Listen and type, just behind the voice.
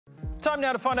Time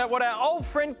now to find out what our old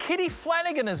friend Kitty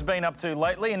Flanagan has been up to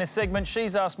lately. In a segment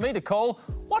she's asked me to call,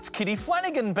 What's Kitty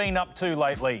Flanagan been up to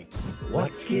lately?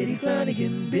 What's Kitty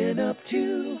Flanagan been up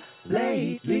to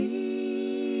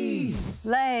lately?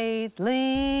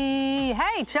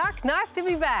 Hey, Chuck, nice to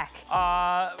be back.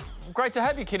 Great to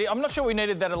have you, Kitty. I'm not sure we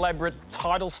needed that elaborate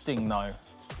title sting, though.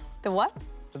 The what?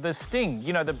 The sting,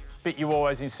 you know, the bit you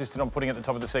always insisted on putting at the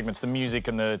top of the segments, the music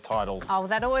and the titles. Oh,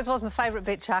 that always was my favourite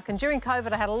bit, Chuck. And during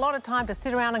COVID, I had a lot of time to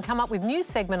sit around and come up with new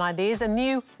segment ideas and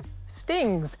new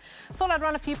stings. Thought I'd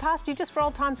run a few past you just for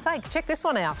old time's sake. Check this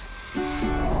one out.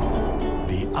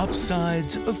 The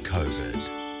upsides of COVID.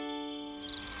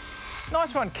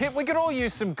 Nice one, Kit. We could all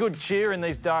use some good cheer in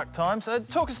these dark times.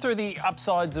 Talk us through the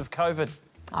upsides of COVID.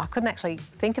 Oh, I couldn't actually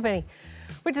think of any,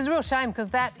 which is a real shame because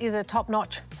that is a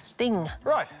top-notch sting.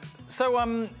 Right. So,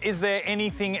 is there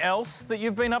anything else that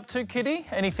you've been up to, Kitty?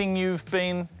 Anything you've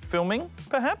been filming,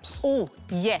 perhaps? Oh,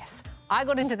 yes. I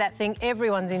got into that thing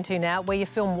everyone's into now, where you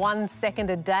film 1 second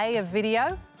a day of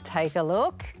video. Take a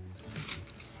look.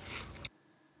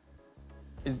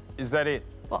 Is that it?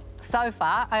 Well, so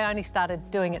far, I only started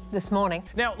doing it this morning.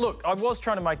 Now, look, I was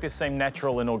trying to make this seem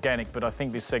natural and organic, but I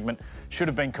think this segment should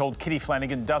have been called Kitty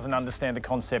Flanagan Doesn't Understand the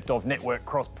Concept of Network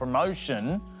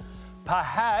Cross-Promotion.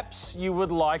 Perhaps you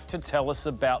would like to tell us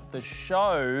about the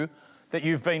show that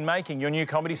you've been making, your new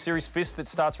comedy series, Fist, that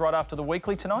starts right after the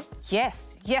Weekly tonight?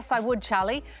 Yes, I would,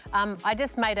 Charlie. I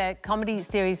just made a comedy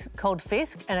series called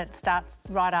Fisk, and it starts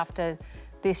right after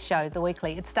this show, The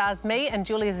Weekly. It stars me and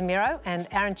Julia Zemiro and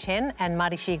Aaron Chen and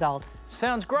Marty Sheargold.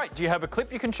 Sounds great. Do you have a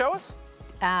clip you can show us?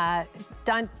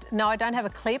 No, I don't have a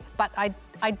clip, but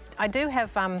I do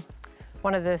have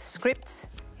one of the scripts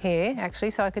here,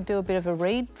 actually, so I could do a bit of a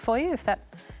read for you, if that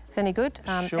is any good.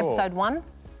 Sure. Episode 1.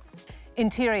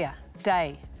 Interior,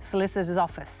 day, solicitor's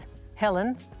office.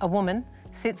 Helen, a woman,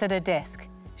 sits at her desk.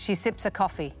 She sips a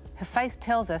coffee. Her face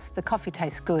tells us the coffee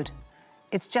tastes good.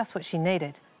 It's just what she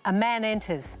needed. A man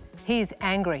enters. He's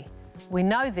angry. We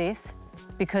know this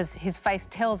because his face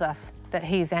tells us that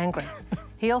he's angry.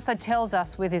 He also tells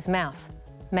us with his mouth.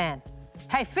 Man.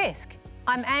 Hey, Fisk,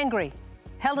 I'm angry.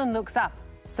 Helen looks up,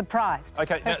 surprised.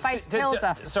 OK, her face tells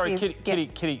us. Sorry,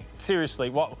 Kitty,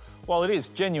 seriously, while it is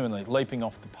genuinely leaping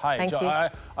off the page, Thank you.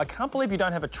 I can't believe you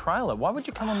don't have a trailer. Why would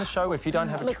you come on the show if you don't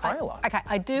have a trailer? OK,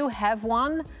 I do have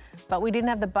one, but we didn't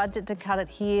have the budget to cut it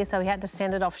here, so we had to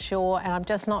send it offshore, and I'm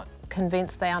just not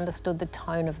convinced they understood the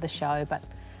tone of the show. But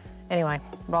anyway,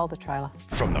 roll the trailer.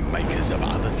 From the makers of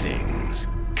Other Things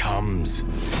comes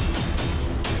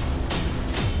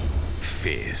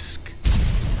Fisk.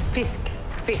 Fisk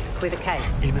with a K.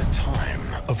 In a time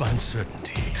of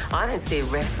uncertainty, I don't see a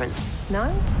reference. No?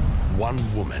 one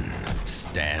woman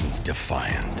stands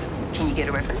defiant. Can you get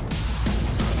a reference?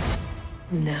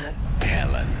 No.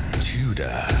 Helen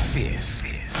Tudor Fisk,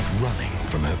 running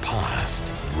from her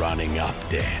past, running up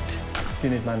debt. You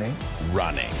need money?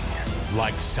 Running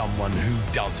like someone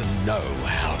who doesn't know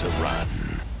how to run.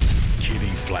 Kitty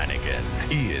Flanagan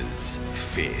is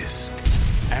Fisk.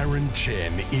 Aaron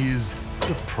Chen is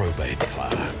the probate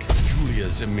clerk. Julia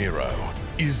Zemiro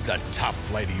is the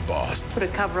tough lady boss. Put a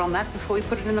cover on that before we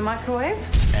put it in the microwave.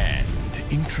 And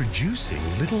introducing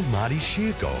little Marty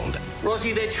Sheargold.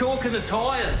 Rosie, they're chalking the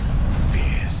tyres.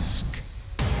 Fisk.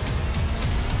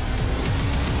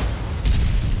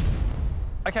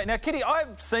 OK, now, Kitty,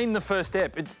 I've seen the first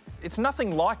ep. It's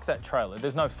nothing like that trailer.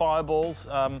 There's no fireballs,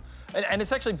 and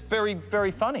it's actually very, very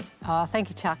funny. Oh, thank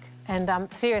you, Chuck.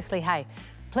 And seriously, hey,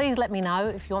 please let me know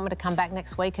if you want me to come back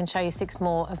next week and show you 6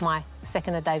 more of my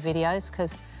second-a-day videos,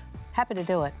 because happy to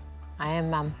do it.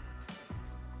 I'm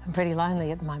pretty lonely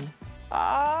at the moment.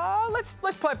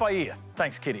 Let's play it by ear.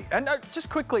 Thanks, Kitty. And just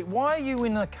quickly, why are you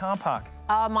in a car park?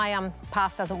 My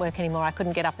pass doesn't work anymore. I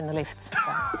couldn't get up in the lifts. So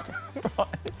just Right.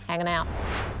 hanging out.